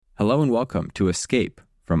Hello and welcome to Escape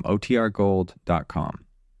from OTRGold.com.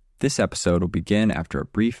 This episode will begin after a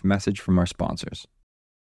brief message from our sponsors.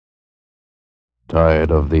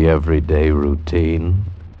 Tired of the everyday routine?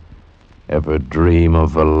 Ever dream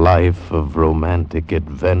of a life of romantic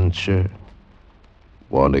adventure?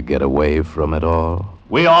 Want to get away from it all?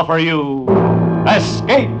 We offer you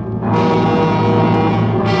Escape!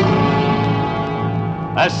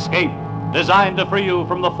 Escape, designed to free you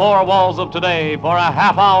from the four walls of today for a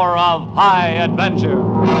half hour of high adventure.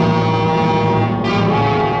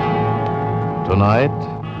 Tonight,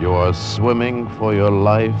 you are swimming for your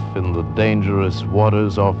life in the dangerous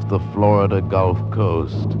waters off the Florida Gulf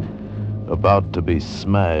Coast, about to be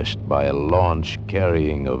smashed by a launch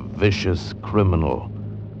carrying a vicious criminal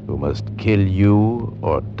who must kill you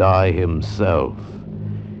or die himself.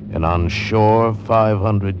 And on shore,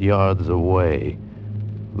 500 yards away,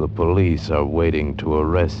 the police are waiting to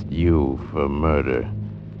arrest you for murder,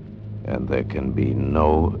 and there can be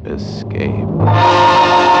no escape.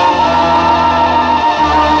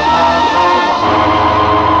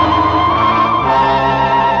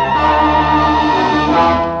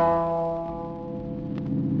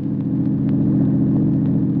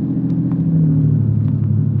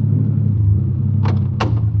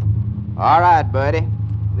 All right, buddy.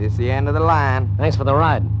 This is the end of the line. Thanks for the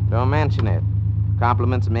ride. Don't mention it.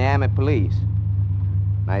 Compliments of Miami Police.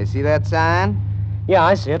 Now, you see that sign? Yeah,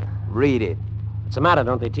 I see it. Read it. What's the matter?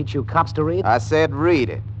 Don't they teach you cops to read? I said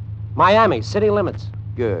read it. Miami, city limits.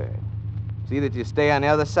 Good. See that you stay on the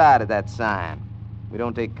other side of that sign. We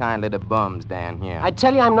don't take kindly to bums down here. I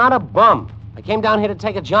tell you, I'm not a bum. I came down here to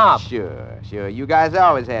take a job. Sure. You guys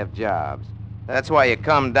always have jobs. That's why you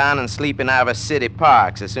come down and sleep in our city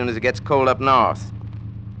parks as soon as it gets cold up north.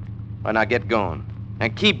 Well, now get going.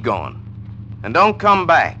 And keep going. And don't come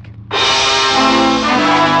back.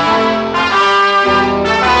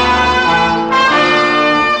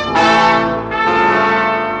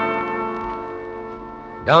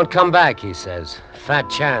 Don't come back, he says. Fat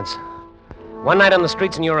chance. One night on the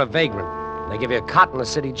streets and you're a vagrant. They give you a cot in the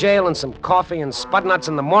city jail and some coffee and spud nuts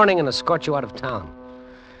in the morning and escort you out of town.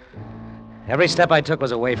 Every step I took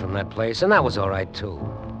was away from that place, and that was all right, too.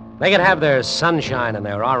 They could have their sunshine and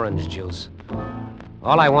their orange juice.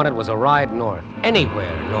 All I wanted was a ride north,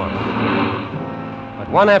 anywhere north. But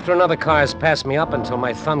one after another cars passed me up until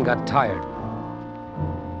my thumb got tired.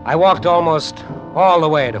 I walked almost all the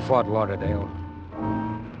way to Fort Lauderdale.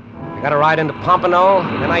 I got a ride into Pompano,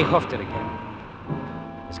 and then I hoofed it again.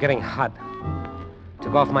 It was getting hot.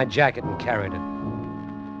 Took off my jacket and carried it.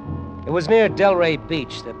 It was near Delray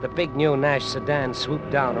Beach that the big new Nash sedan swooped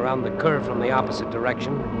down around the curve from the opposite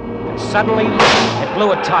direction, and suddenly it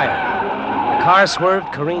blew a tire. The car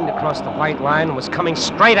swerved, careened across the white line, and was coming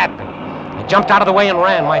straight at me. I jumped out of the way and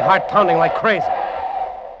ran, my heart pounding like crazy.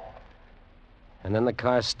 And then the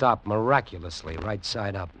car stopped miraculously, right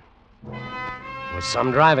side up. It was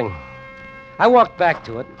some driving. I walked back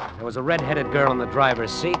to it. There was a red-headed girl in the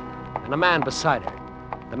driver's seat and a man beside her.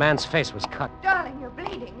 The man's face was cut. Darling, you're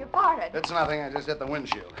bleeding. Your forehead. It's nothing. I just hit the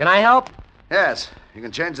windshield. Can I help? Yes, you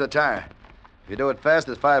can change the tire. If you do it fast,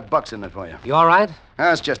 there's $5 in it for you. You all right?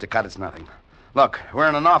 It's just a cut. It's nothing. Look, we're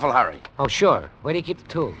in an awful hurry. Oh, sure. Where do you keep the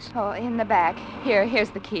tools? Oh, in the back. Here's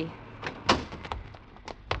the key.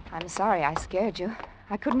 I'm sorry I scared you.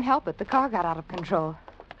 I couldn't help it. The car got out of control.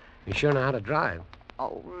 You sure know how to drive.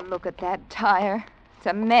 Oh, look at that tire. It's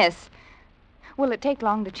a mess. Will it take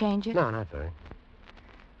long to change it? No, not very.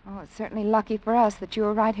 Oh, it's certainly lucky for us that you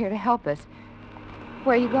were right here to help us.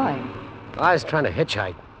 Where are you going? Well, I was trying to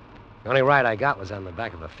hitchhike. The only ride I got was on the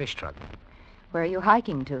back of a fish truck. Where are you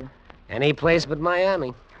hiking to? Any place but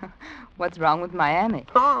Miami. What's wrong with Miami?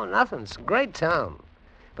 Oh, nothing. It's a great town.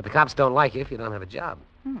 But the cops don't like you if you don't have a job.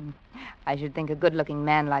 I should think a good-looking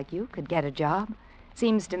man like you could get a job.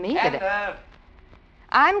 Seems to me that...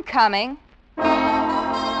 I'm coming.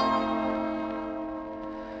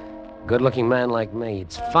 Good-looking man like me.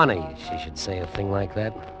 It's funny she should say a thing like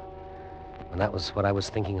that. And that was what I was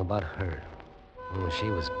thinking about her. Oh, she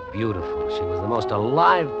was beautiful. She was the most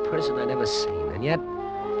alive person I'd ever seen. And yet,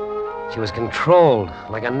 she was controlled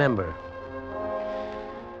like a nimber.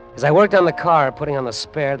 As I worked on the car, putting on the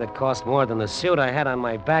spare that cost more than the suit I had on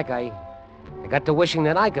my back, I got to wishing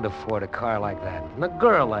that I could afford a car like that, and a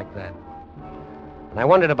girl like that. And I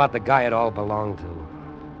wondered about the guy it all belonged to.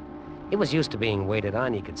 He was used to being waited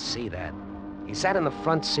on, you could see that. He sat in the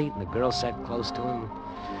front seat, and the girl sat close to him.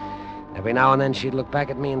 Every now and then, she'd look back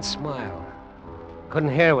at me and smile.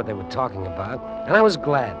 Couldn't hear what they were talking about, and I was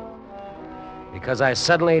glad. Because I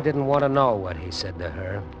suddenly didn't want to know what he said to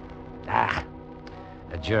her.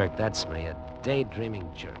 A jerk, that's me, a daydreaming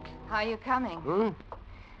jerk. How are you coming?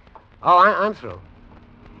 Oh, I'm through.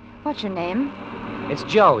 What's your name? It's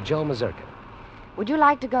Joe Mazurka. Would you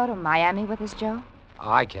like to go to Miami with us, Joe? Oh,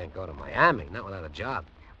 I can't go to Miami, not without a job.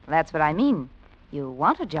 Well, that's what I mean. You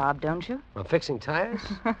want a job, don't you? I'm fixing tires?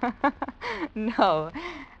 No.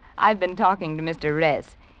 I've been talking to Mr. Ress.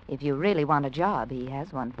 If you really want a job, he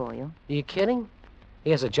has one for you. Are you kidding? He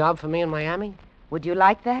has a job for me in Miami? Would you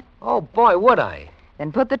like that? Oh, boy, would I.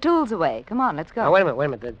 Then put the tools away. Come on, let's go. Now, wait a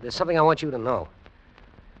minute. There's something I want you to know.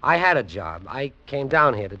 I had a job. I came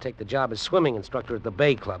down here to take the job as swimming instructor at the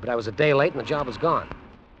Bay Club, but I was a day late and the job was gone.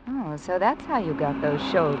 Oh, so that's how you got those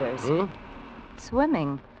shoulders.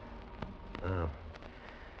 Swimming. Oh.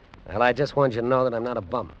 Well, I just wanted you to know that I'm not a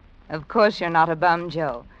bum. Of course you're not a bum,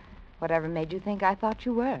 Joe. Whatever made you think I thought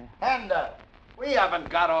you were? And, we haven't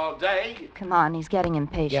got all day. Come on, he's getting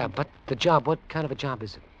impatient. Yeah, but the job, what kind of a job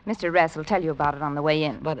is it? Mr. Ress will tell you about it on the way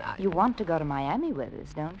in. But You want to go to Miami with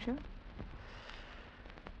us, don't you?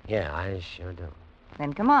 Yeah, I sure do.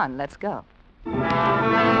 Then come on, let's go.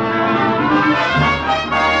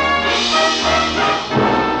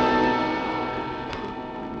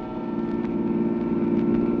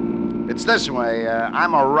 It's this way.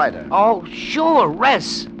 I'm a writer. Oh, sure,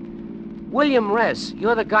 Ress. William Ress.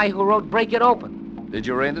 You're the guy who wrote Break It Open. Did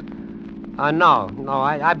you read it? No,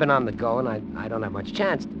 I've been on the go, and I don't have much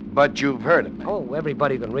chance. But you've heard of me. Oh,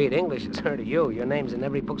 everybody who can read English has heard of you. Your name's in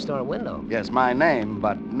every bookstore window. Yes, my name,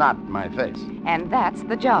 but not my face. And that's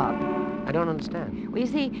the job. I don't understand. Well, you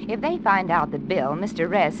see, if they find out that Bill, Mr.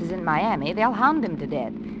 Ress, is in Miami, they'll hound him to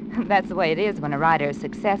death. That's the way it is when a writer is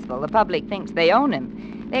successful. The public thinks they own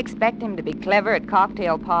him. They expect him to be clever at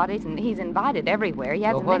cocktail parties, and he's invited everywhere. He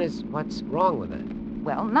hasn't Well, been- what's wrong with it?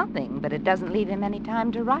 Well, nothing, but it doesn't leave him any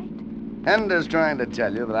time to write. Hender's trying to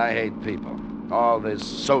tell you that I hate people. All this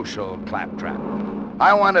social claptrap.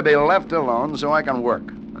 I want to be left alone so I can work.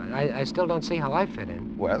 I still don't see how I fit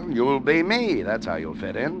in. Well, you'll be me. That's how you'll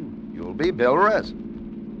fit in. You'll be Bill Ress.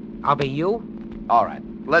 I'll be you? All right,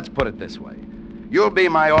 let's put it this way. You'll be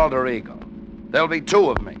my alter ego. There'll be two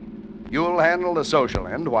of me. You'll handle the social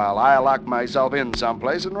end while I lock myself in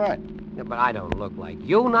someplace and write. Yeah, but I don't look like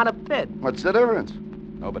you, not a bit. What's the difference?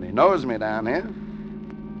 Nobody knows me down here.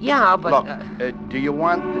 Yeah, but... Look, do you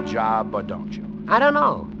want the job or don't you? I don't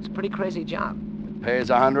know. It's a pretty crazy job. It pays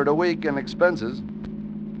 $100 a week in expenses.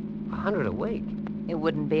 $100 a week? It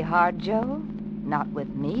wouldn't be hard, Joe. Not with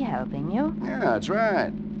me helping you. Yeah, that's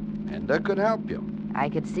right. Hender could help you. I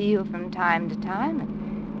could see you from time to time,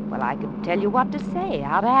 and, well, I could tell you what to say,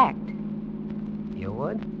 how to act. You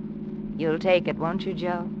would? You'll take it, won't you,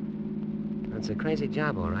 Joe? It's a crazy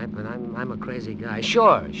job, all right, but I'm a crazy guy.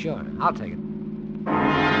 Sure. I'll take it.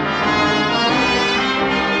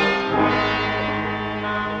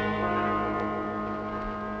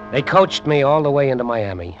 They coached me all the way into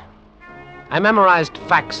Miami. I memorized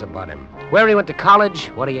facts about him. Where he went to college,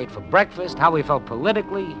 what he ate for breakfast, how he felt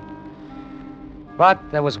politically.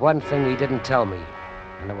 But there was one thing he didn't tell me,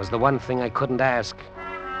 and it was the one thing I couldn't ask.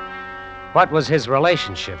 What was his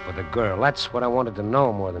relationship with a girl? That's what I wanted to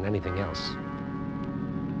know more than anything else.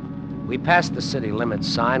 We passed the city limits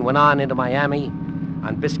sign, went on into Miami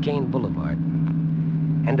on Biscayne Boulevard.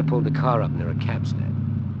 Hender pulled the car up near a cab stand.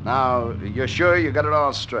 Now, you're sure you got it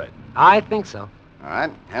all straight? I think so. All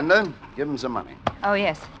right, Hender, give him some money. Oh,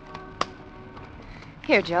 yes.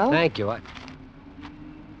 Here, Joe. Thank you.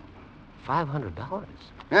 $500?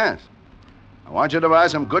 Yes. I want you to buy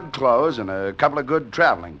some good clothes and a couple of good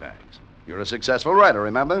traveling bags. You're a successful writer,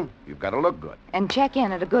 remember? You've got to look good. And check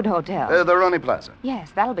in at a good hotel. The Ronnie Plaza. Yes,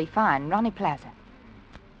 that'll be fine. Ronnie Plaza.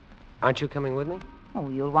 Aren't you coming with me? Oh,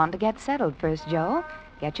 you'll want to get settled first, Joe.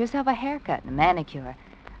 Get yourself a haircut and a manicure.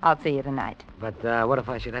 I'll see you tonight. But what if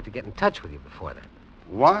I should have to get in touch with you before that?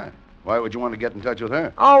 Why? Why would you want to get in touch with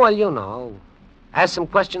her? Oh, well, you know. Ask some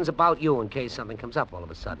questions about you in case something comes up all of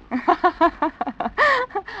a sudden.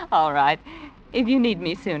 All right. If you need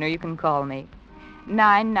me sooner, you can call me.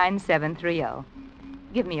 99730.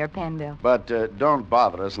 Give me your pen, Bill. But don't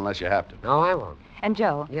bother us unless you have to. No, I won't. And,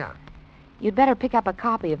 Joe. Yeah. You'd better pick up a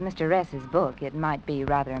copy of Mr. Ress's book. It might be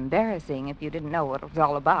rather embarrassing if you didn't know what it was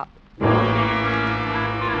all about.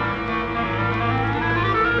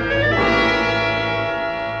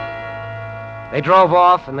 They drove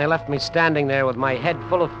off, and they left me standing there with my head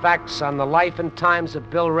full of facts on the life and times of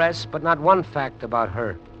Bill Ress, but not one fact about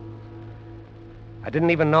her. I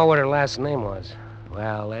didn't even know what her last name was.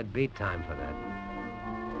 Well, there'd be time for that.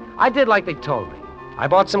 I did like they told me. I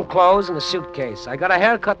bought some clothes and a suitcase. I got a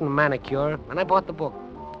haircut and a manicure, and I bought the book.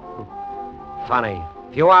 Funny.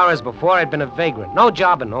 A few hours before, I'd been a vagrant. No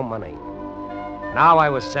job and no money. Now I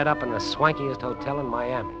was set up in the swankiest hotel in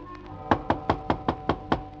Miami.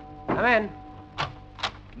 Come in.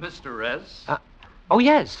 Mr. Rez? Oh,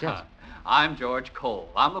 yes. I'm George Cole.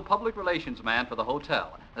 I'm the public relations man for the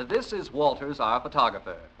hotel. This is Walters, our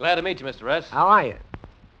photographer. Glad to meet you, Mr. Rez. How are you?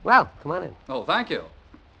 Well, come on in. Oh, thank you.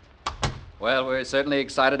 Well, we're certainly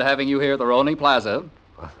excited having you here at the Roney Plaza.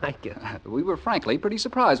 Well, thank you. We were frankly pretty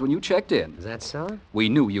surprised when you checked in. Is that so? We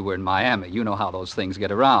knew you were in Miami. You know how those things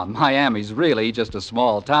get around. Miami's really just a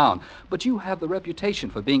small town. But you have the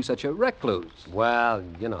reputation for being such a recluse. Well,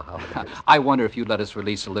 you know how it is. I wonder if you'd let us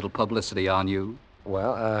release a little publicity on you.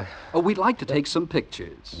 Well, we'd like to take some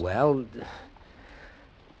pictures. Well,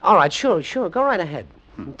 all right, sure. Go right ahead.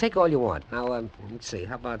 Take all you want. Now, let's see.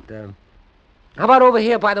 How about over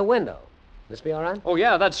here by the window? This be all right? Oh,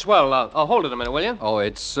 yeah, that's swell. Hold it a minute, will you? Oh,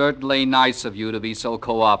 it's certainly nice of you to be so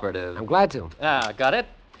cooperative. I'm glad to. Got it.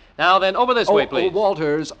 Now then, over this way, please.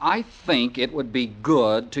 Walters, I think it would be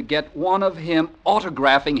good to get one of him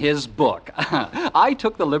autographing his book. I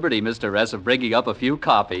took the liberty, Mr. Rez, of bringing up a few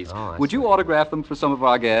copies. Would you autograph them for some of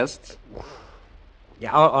our guests?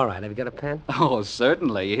 Yeah, all right. Have you got a pen? Oh,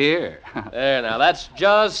 certainly. Here. There, now, that's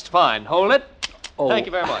just fine. Hold it. Oh, thank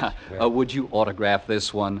you very much. Would you autograph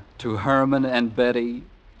this one to Herman and Betty?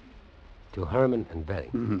 To Herman and Betty?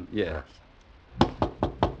 Mm-hmm. Yes.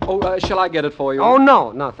 Oh, shall I get it for you? Oh,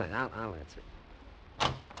 no, thanks. I'll answer.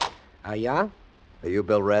 Yeah? Are you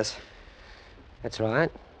Bill Rez? That's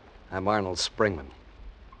right. I'm Arnold Springman.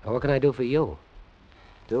 Well, what can I do for you?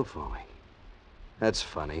 Do for me? That's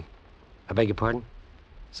funny. I beg your pardon?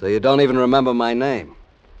 So you don't even remember my name?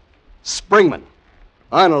 Springman.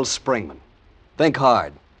 Arnold Springman. Think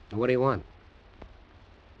hard. What do you want?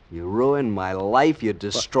 You ruined my life, you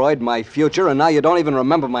destroyed my future, and now you don't even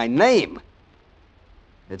remember my name.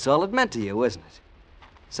 It's all it meant to you, isn't it?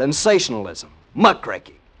 Sensationalism.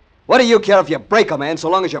 Muckraking. What do you care if you break a man so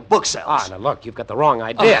long as your book sells? Now look, you've got the wrong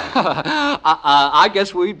idea. I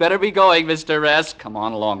guess we'd better be going, Mr. Rez. Come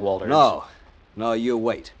on along, Walters. No, you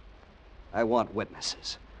wait. I want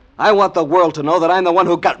witnesses. I want the world to know that I'm the one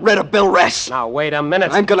who got rid of Bill Rez. Now, wait a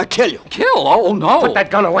minute. I'm gonna kill you. Kill? Oh, no. Put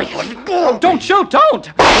that gun away. Don't shoot,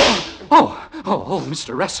 don't. Oh,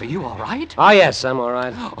 Mr. Rez, are you all right? Oh, yes, I'm all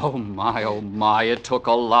right. Oh, my. It took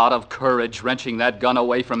a lot of courage wrenching that gun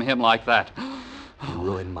away from him like that. You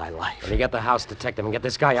ruined my life. Will you get the house detective and get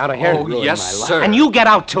this guy out of here? Oh, yes, sir. And you get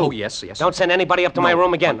out, too. Oh, yes. Don't send anybody up to my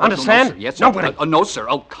room again. Understand? No, sir. Yes, nobody. No, sir.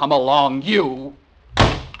 Oh, come along, you.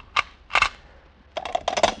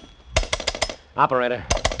 Operator.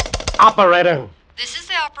 This is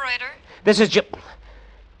the operator. This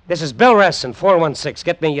is Bill Rez in 416.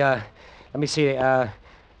 Get me, let me see,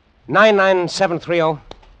 99730.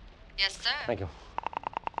 Yes, sir. Thank you.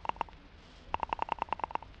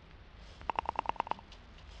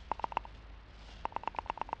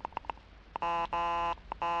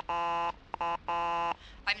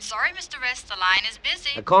 I'm sorry, Mr. Rez, the line is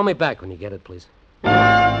busy. Call me back when you get it, please.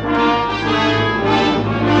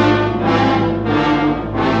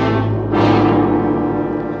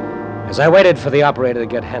 As I waited for the operator to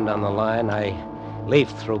get hand on the line, I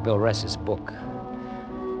leafed through Bill Rez's book.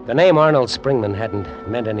 The name Arnold Springman hadn't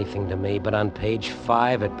meant anything to me, but on page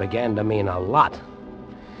 5 it began to mean a lot.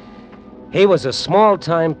 He was a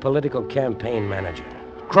small-time political campaign manager,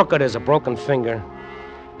 crooked as a broken finger,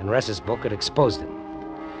 and Rez's book had exposed him.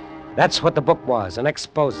 That's what the book was, an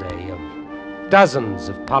expose of dozens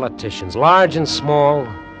of politicians, large and small,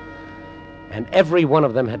 and every one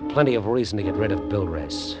of them had plenty of reason to get rid of Bill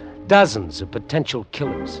Rez. Dozens of potential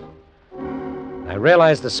killers. I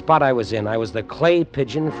realized the spot I was in. I was the clay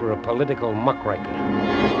pigeon for a political muckraker.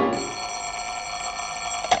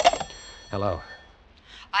 Hello.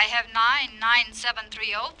 I have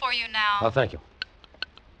 99730 for you now. Oh, thank you.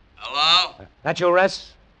 Hello? That you,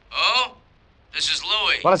 Rez? Oh? This is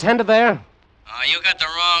Louis. Well, is Henda there? You got the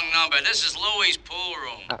wrong number. This is Louis's pool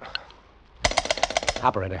room.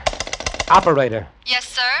 Operator. Yes,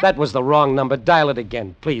 sir? That was the wrong number. Dial it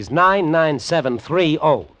again, please. 99730.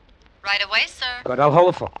 Right away, sir. Good, I'll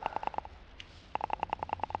hold the phone.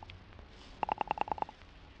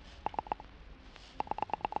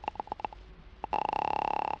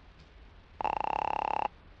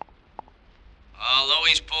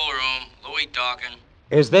 Louis's pool room. Louis talking.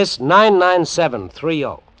 Is this 99730?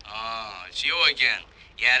 Oh, it's you again.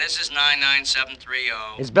 Yeah, this is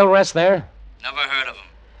 99730. Is Bill Rez there? Never heard of him.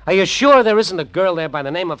 Are you sure there isn't a girl there by the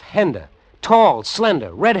name of Henda? Tall,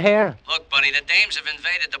 slender, red hair? Look, buddy, the dames have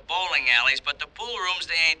invaded the bowling alleys, but the pool rooms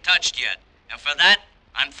they ain't touched yet. And for that,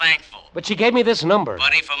 I'm thankful. But she gave me this number.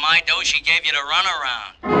 Buddy, for my dough, she gave you the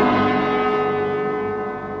runaround.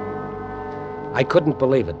 I couldn't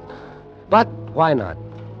believe it. But why not?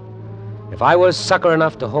 If I was sucker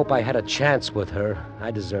enough to hope I had a chance with her, I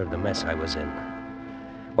deserved the mess I was in.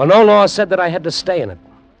 Well, no law said that I had to stay in it.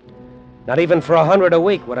 Not even for $100 a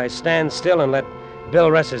week would I stand still and let Bill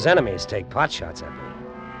Ress's enemies take potshots at me.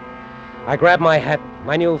 I grabbed my hat,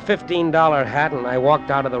 my new $15 hat, and I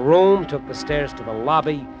walked out of the room, took the stairs to the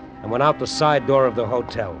lobby, and went out the side door of the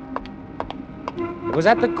hotel. It was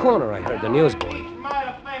at the corner I heard the newsboy.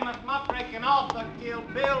 Murder famous muckraking author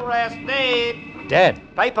killed Bill Ress dead. Dead?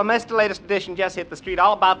 Paper missed the latest edition, just hit the street,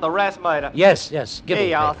 all about the Ress murder. Yes, give Here,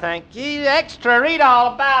 me y'all, paper. thank you. Extra, read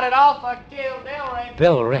all about it. Author killed Bill Ress.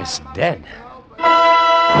 Bill Ress dead?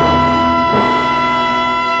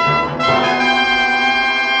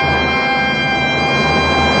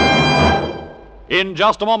 In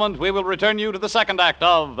just a moment, we will return you to the second act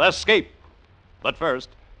of Escape. But first,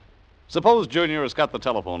 suppose Junior has cut the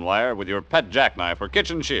telephone wire with your pet jackknife or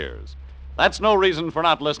kitchen shears. That's no reason for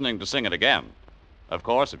not listening to Sing It Again. Of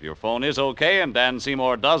course, if your phone is okay and Dan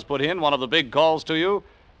Seymour does put in one of the big calls to you,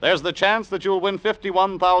 there's the chance that you'll win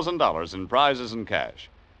 $51,000 in prizes and cash.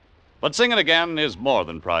 But Sing It Again is more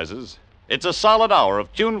than prizes. It's a solid hour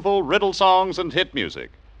of tuneful riddle songs and hit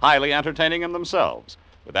music, highly entertaining in themselves,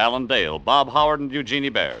 with Alan Dale, Bob Howard, and Eugenie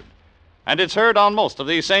Baird. And it's heard on most of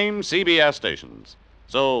these same CBS stations.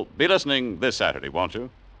 So be listening this Saturday, won't you?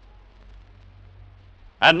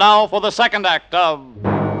 And now for the second act of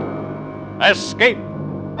Escape.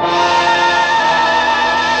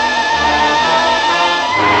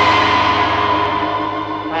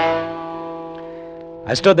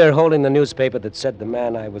 I stood there holding the newspaper that said the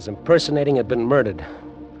man I was impersonating had been murdered.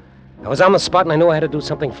 I was on the spot and I knew I had to do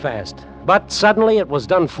something fast. But suddenly it was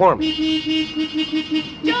done for me.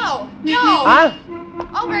 Joe! Huh?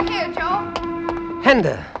 Over here, Joe.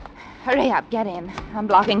 Henda, Hurry up, get in. I'm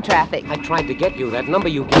blocking traffic. I tried to get you. That number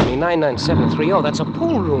you gave me, 99730, that's a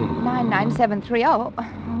pool room. 99730?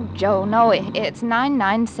 Oh, Joe, no, it's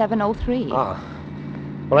 99703. Oh.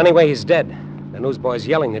 Well, anyway, he's dead. The newsboy's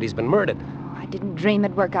yelling that he's been murdered. I didn't dream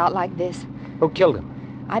it'd work out like this. Who killed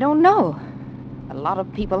him? I don't know. A lot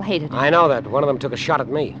of people hated him. I know that. One of them took a shot at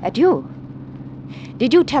me. At you?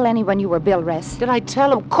 Did you tell anyone you were Bill Ress? Did I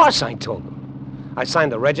tell him? Of course I told them. I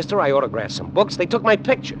signed the register, I autographed some books, they took my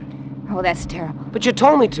picture. Oh, that's terrible. But you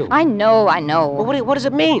told me to. I know. Well, what does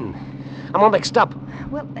it mean? I'm all mixed up.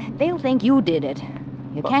 Well, they'll think you did it.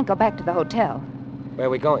 You can't go back to the hotel. Where are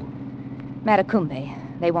we going?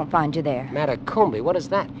 Matacumbe. They won't find you there. Matacumbe? What is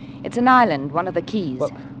that? It's an island, one of the keys.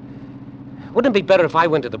 Well, wouldn't it be better if I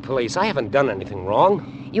went to the police? I haven't done anything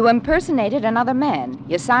wrong. You impersonated another man.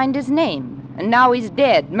 You signed his name. And now he's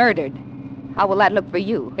dead, murdered. How will that look for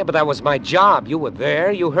you? Yeah, but that was my job. You were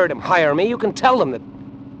there. You heard him hire me. You can tell them that...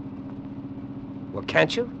 Well,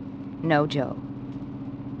 can't you? No, Joe.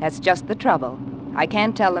 That's just the trouble. I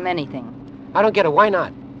can't tell them anything. I don't get it. Why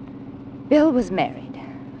not? Bill was married.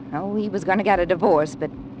 Oh, he was going to get a divorce,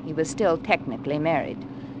 but he was still technically married.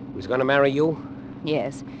 He was going to marry you?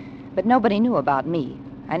 Yes, but nobody knew about me.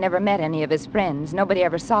 I never met any of his friends. Nobody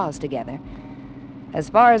ever saw us together. As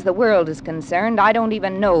far as the world is concerned, I don't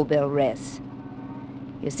even know Bill Ress.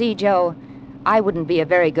 You see, Joe, I wouldn't be a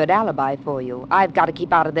very good alibi for you. I've got to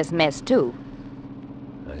keep out of this mess, too.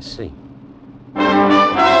 I see.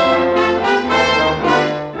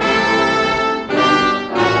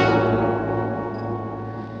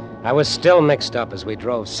 I was still mixed up as we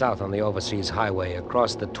drove south on the overseas highway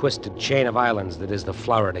across the twisted chain of islands that is the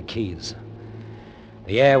Florida Keys.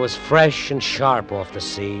 The air was fresh and sharp off the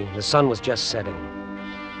sea. The sun was just setting.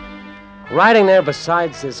 Riding there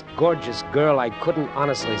beside this gorgeous girl, I couldn't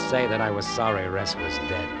honestly say that I was sorry Ress was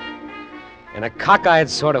dead. In a cockeyed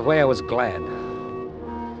sort of way, I was glad.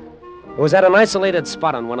 It was at an isolated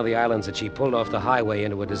spot on one of the islands that she pulled off the highway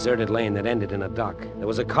into a deserted lane that ended in a dock. There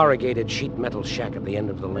was a corrugated sheet metal shack at the end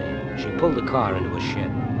of the lane. She pulled the car into a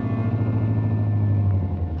shed.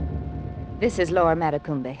 This is Lower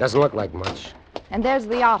Matacumbe. Doesn't look like much. And there's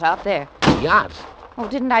the yacht out there. Yacht? Oh,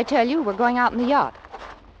 didn't I tell you? We're going out in the yacht.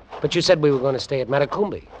 But you said we were going to stay at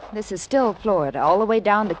Matacumbe. This is still Florida, all the way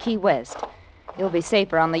down to Key West. You'll be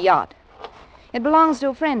safer on the yacht. It belongs to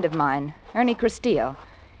a friend of mine, Ernie Castillo.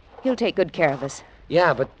 He'll take good care of us.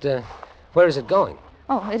 Yeah, but where is it going?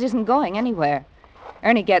 Oh, it isn't going anywhere.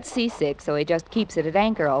 Ernie gets seasick, so he just keeps it at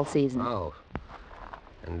anchor all season. Oh.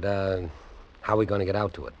 And how are we going to get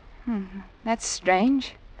out to it? That's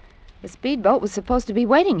strange. The speedboat was supposed to be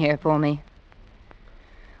waiting here for me.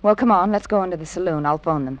 Well, come on, let's go into the saloon. I'll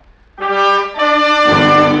phone them.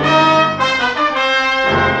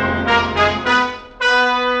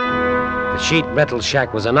 The sheet metal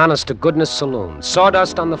shack was an honest-to-goodness saloon.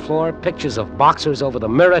 Sawdust on the floor, pictures of boxers over the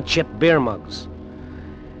mirror, chipped beer mugs.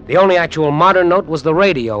 The only actual modern note was the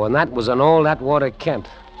radio, and that was an old Atwater Kent.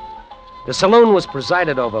 The saloon was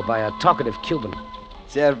presided over by a talkative Cuban.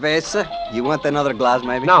 Cerveza? You want another glass,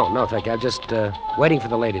 maybe? No, thank you. I'm just waiting for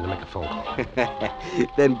the lady to make a phone call.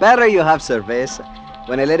 Then better you have cerveza.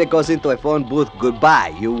 When a lady goes into a phone booth,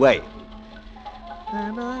 goodbye, you wait. I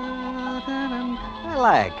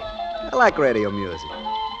like radio music.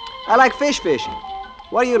 I like fish fishing.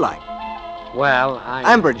 What do you like? Well,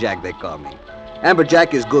 Amberjack, they call me.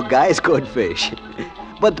 Amberjack is good guy, is good fish.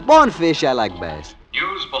 But bonefish I like best.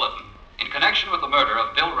 News bulletin. In connection with the murder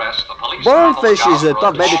of Bill Rest, the police bonefish is a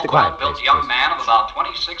tough baby to quiet. Built young man of about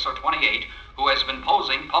 26 or 28 who has been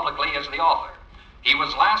posing publicly as the author. He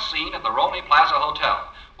was last seen at the Romney Plaza Hotel,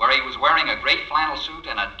 where he was wearing a gray flannel suit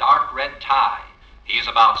and a dark red tie. He is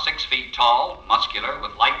about 6 feet tall, muscular,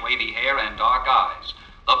 with light wavy hair and dark eyes.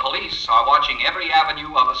 The police are watching every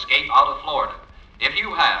avenue of escape out of Florida. If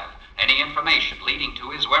you have any information leading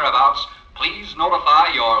to his whereabouts, please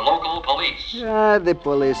notify your local police. The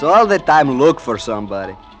police all the time look for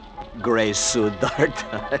somebody. Gray suit, dark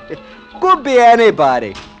tie. Could be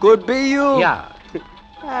anybody. Could be you. Yeah.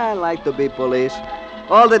 I like to be police.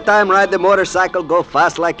 All the time ride the motorcycle, go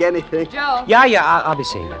fast like anything. Joe. Yeah, I'll be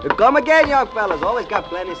seeing you. Come again, young fellas. Always got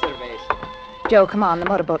plenty of cerveza. Joe, come on. The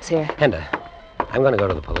motorboat's here. Henda, I'm going to go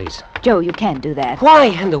to the police. Joe, you can't do that. Why,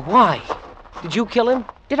 Henda, why? Did you kill him?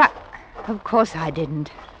 Did I? Of course I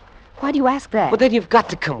didn't. Why do you ask that? Well, then you've got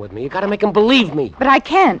to come with me. You've got to make him believe me. But I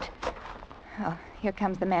can't. Oh, here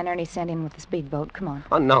comes the man Ernie sent in with the speedboat. Come on.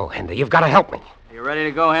 Oh, no, Henda, you've got to help me. You ready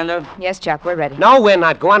to go, Henda? Yes, Chuck, we're ready. No, we're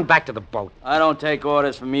not. Go on back to the boat. I don't take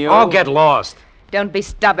orders from you. Oh, get lost. Don't be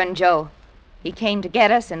stubborn, Joe. He came to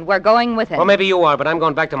get us, and we're going with him. Well, maybe you are, but I'm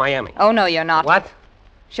going back to Miami. Oh, no, you're not. What?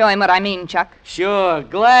 Show him what I mean, Chuck. Sure,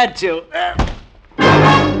 glad to.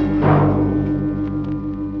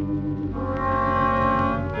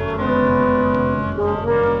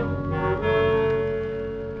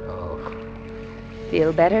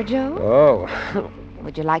 Feel better, Joe? Oh.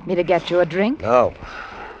 Would you like me to get you a drink? No.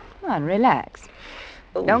 Come on, relax.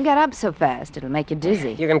 Oh. Don't get up so fast. It'll make you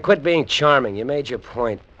dizzy. You can quit being charming. You made your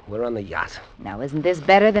point. We're on the yacht. Now, isn't this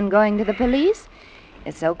better than going to the police?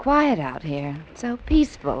 It's so quiet out here. So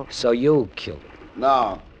peaceful. So you killed him?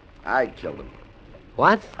 No, I killed him.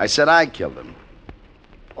 What? I said I killed him.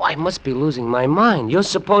 Oh, I must be losing my mind. You're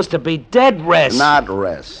supposed to be dead, Ress. Not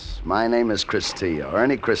Ress. My name is Cristillo.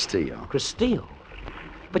 Ernie Cristillo. Cristillo?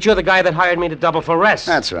 But you're the guy that hired me to double for Ress.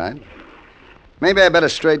 That's right. Maybe I better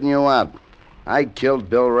straighten you out. I killed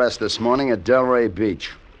Bill Ress this morning at Delray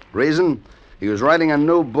Beach. Reason? He was writing a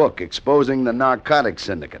new book exposing the narcotics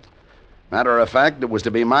syndicate. Matter of fact, it was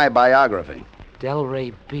to be my biography.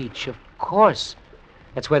 Delray Beach, of course.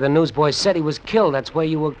 That's where the newsboy said he was killed. That's where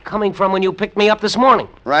you were coming from when you picked me up this morning.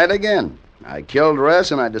 Right again. I killed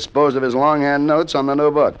Ress and I disposed of his longhand notes on the new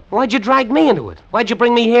book. Why'd you drag me into it? Why'd you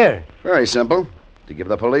bring me here? Very simple. To give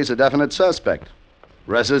the police a definite suspect.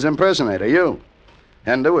 Ress's impersonator, you.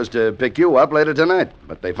 Henda was to pick you up later tonight,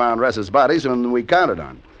 but they found Ress's body sooner than we counted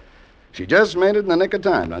on. She just made it in the nick of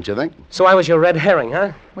time, don't you think? So I was your red herring,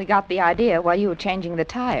 huh? We got the idea while you were changing the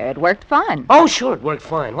tire. It worked fine. Oh, sure, it worked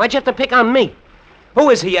fine. Why'd you have to pick on me?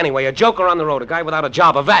 Who is he anyway? A joker on the road, a guy without a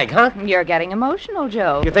job, a vag, huh? You're getting emotional,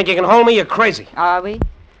 Joe. You think you can hold me? You're crazy. Are we?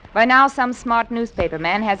 By now, some smart newspaper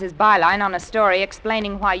man has his byline on a story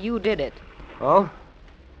explaining why you did it. Oh?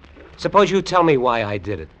 Suppose you tell me why I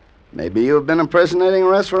did it. Maybe you've been impersonating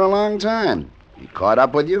Ress for a long time. He caught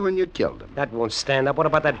up with you and you killed him. That won't stand up. What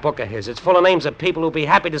about that book of his? It's full of names of people who'd be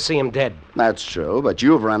happy to see him dead. That's true, but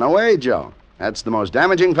you've run away, Joe. That's the most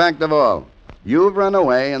damaging fact of all. You've run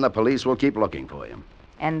away and the police will keep looking for you.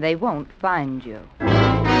 And they won't find you.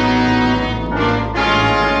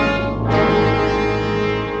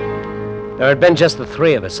 There had been just the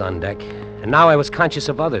three of us on deck, and now I was conscious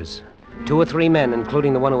of others. 2 or 3 men,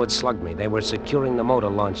 including the one who had slugged me. They were securing the motor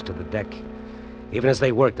launch to the deck. Even as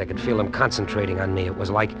they worked, I could feel them concentrating on me. It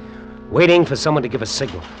was like waiting for someone to give a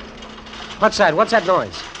signal. What's that? What's that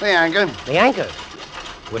noise? The anchor. The anchor?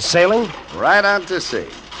 We're sailing? Right out to sea.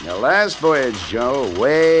 Your last voyage, Joe.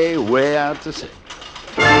 Way, way out to sea.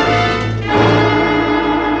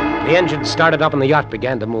 The engine started up and the yacht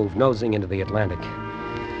began to move, nosing into the Atlantic.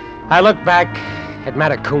 I looked back at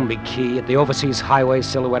Matacumbi Key, at the overseas highway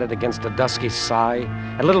silhouetted against a dusky sky,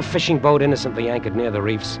 a little fishing boat innocently anchored near the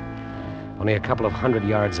reefs, only a couple of 100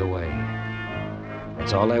 yards away.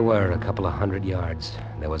 That's all they were, a couple of 100 yards.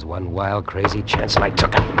 There was one wild, crazy chance, and I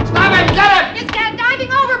took it. Stop it! Get it! It's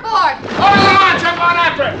diving overboard! Over the launch! I'm going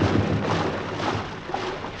after it!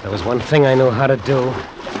 There was one thing I knew how to do.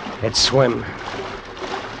 It's swim.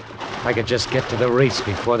 If I could just get to the reefs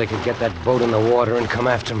before they could get that boat in the water and come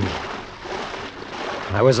after me.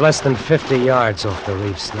 I was less than 50 yards off the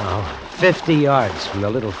reefs now. 50 yards from the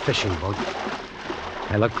little fishing boat.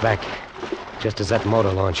 I looked back just as that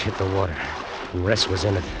motor launch hit the water. And Ress was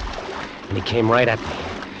in it. And he came right at me.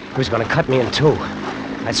 He was going to cut me in two.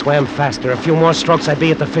 I swam faster. A few more strokes, I'd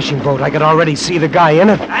be at the fishing boat. I could already see the guy in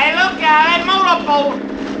it. Hey, look out, that motorboat!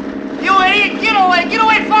 You idiot, get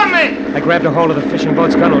away from me! I grabbed a hold of the fishing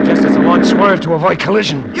boat's gunnel just as the launch swerved to avoid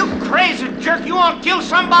collision. You crazy jerk, you want to kill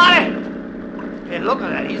somebody? Hey, look at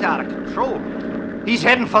that, he's out of control. He's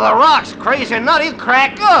heading for the rocks, crazy nut, he'll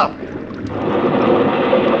crack up. Hey,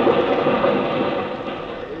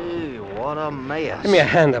 what a mess. Give me a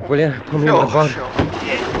hand up, will you? Pull me in the boat. Sure.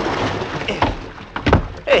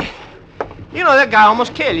 Hey, you know that guy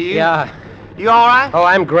almost killed you. Yeah. You all right? Oh,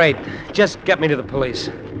 I'm great. Just get me to the police.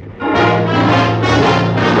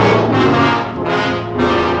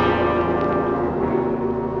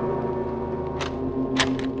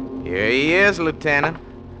 Here he is, Lieutenant.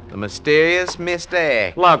 The mysterious Mr.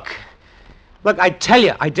 X. Look, I tell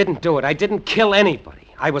you, I didn't do it. I didn't kill anybody.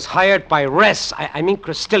 I was hired by Ress. I mean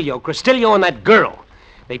Castillo. Castillo and that girl.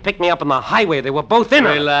 They picked me up on the highway. They were both in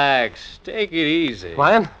her. Relax. Take it easy.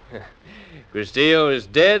 What? Castillo is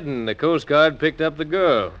dead, and the Coast Guard picked up the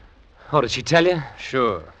girl. Oh, did she tell you?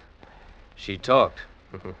 Sure. She talked.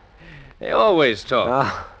 They always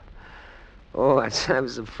talk. Oh, I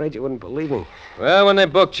was afraid you wouldn't believe me. Well, when they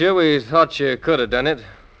booked you, we thought you could have done it.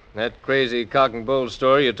 That crazy cock and bull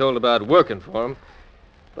story you told about working for him.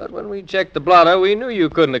 But when we checked the blotter, we knew you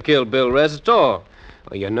couldn't have killed Bill Ress at all.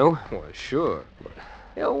 Oh, you knew? Well, sure.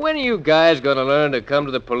 You know, when are you guys going to learn to come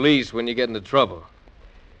to the police when you get into trouble?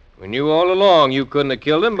 We knew all along you couldn't have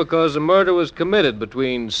killed him because the murder was committed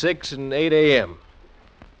between 6 and 8 a.m.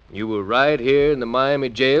 You were right here in the Miami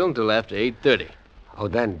jail until after 8:30. Oh,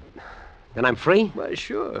 then I'm free? Why,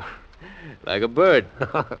 sure. Like a bird.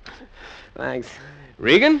 Thanks.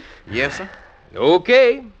 Regan? Yes, sir?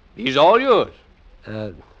 Okay. He's all yours.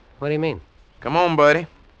 What do you mean? Come on, buddy.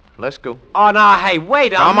 Let's go. Oh, no, hey,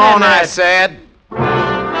 wait a minute. Come on, I said.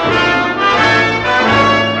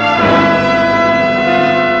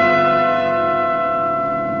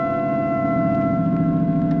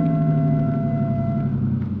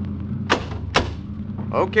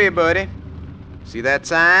 Okay, buddy. See that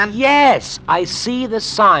sign? Yes, I see the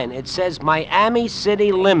sign. It says Miami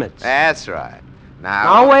City Limits. That's right.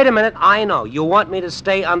 Now, wait a minute. I know. You want me to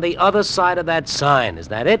stay on the other side of that sign. Is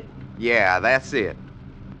that it? Yeah, that's it.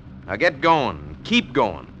 Now get going. Keep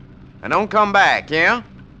going. And don't come back, yeah?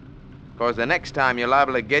 Because the next time you're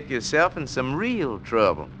liable to get yourself in some real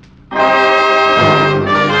trouble.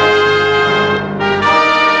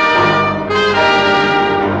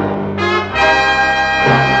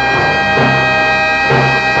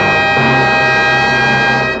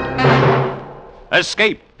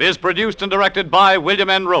 Escape is produced and directed by William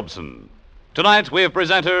N. Robeson. Tonight we have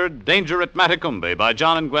presented Danger at Matecumbe by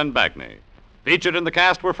John and Gwen Bagney. Featured in the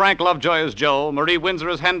cast were Frank Lovejoy as Joe, Marie Windsor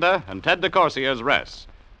as Henda, and Ted DeCourcy as Ress.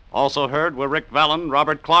 Also heard were Rick Vallon,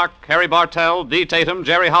 Robert Clark, Harry Bartell, Dee Tatum,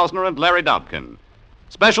 Jerry Hausner, and Larry Dobkin.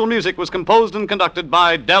 Special music was composed and conducted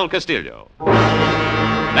by Del Castillo.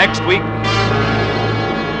 Next week...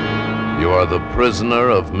 You are the prisoner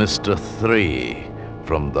of Mr. 3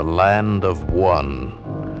 from the land of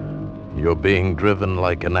 1. You're being driven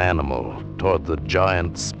like an animal toward the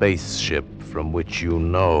giant spaceship from which you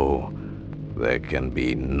know there can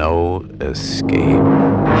be no escape.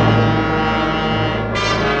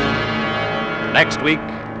 Next week,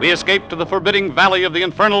 we escape to the forbidding valley of the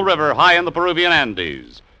Infernal River high in the Peruvian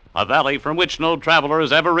Andes, a valley from which no traveler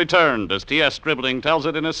has ever returned, as T.S. Stribling tells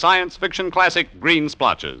it in his science fiction classic, Green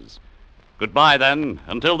Splotches. Goodbye, then,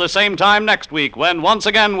 until the same time next week, when once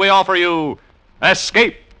again we offer you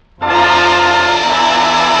Escape.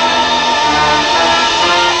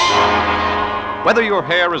 Whether your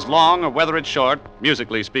hair is long or whether it's short,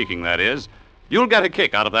 musically speaking, that is, you'll get a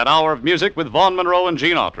kick out of that hour of music with Vaughn Monroe and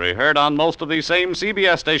Gene Autry, heard on most of these same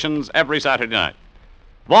CBS stations every Saturday night.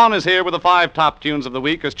 Vaughn is here with the 5 top tunes of the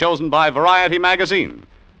week as chosen by Variety magazine,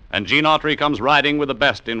 and Gene Autry comes riding with the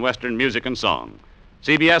best in Western music and song.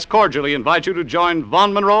 CBS cordially invites you to join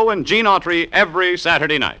Vaughn Monroe and Gene Autry every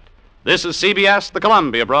Saturday night. This is CBS, the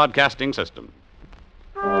Columbia Broadcasting System.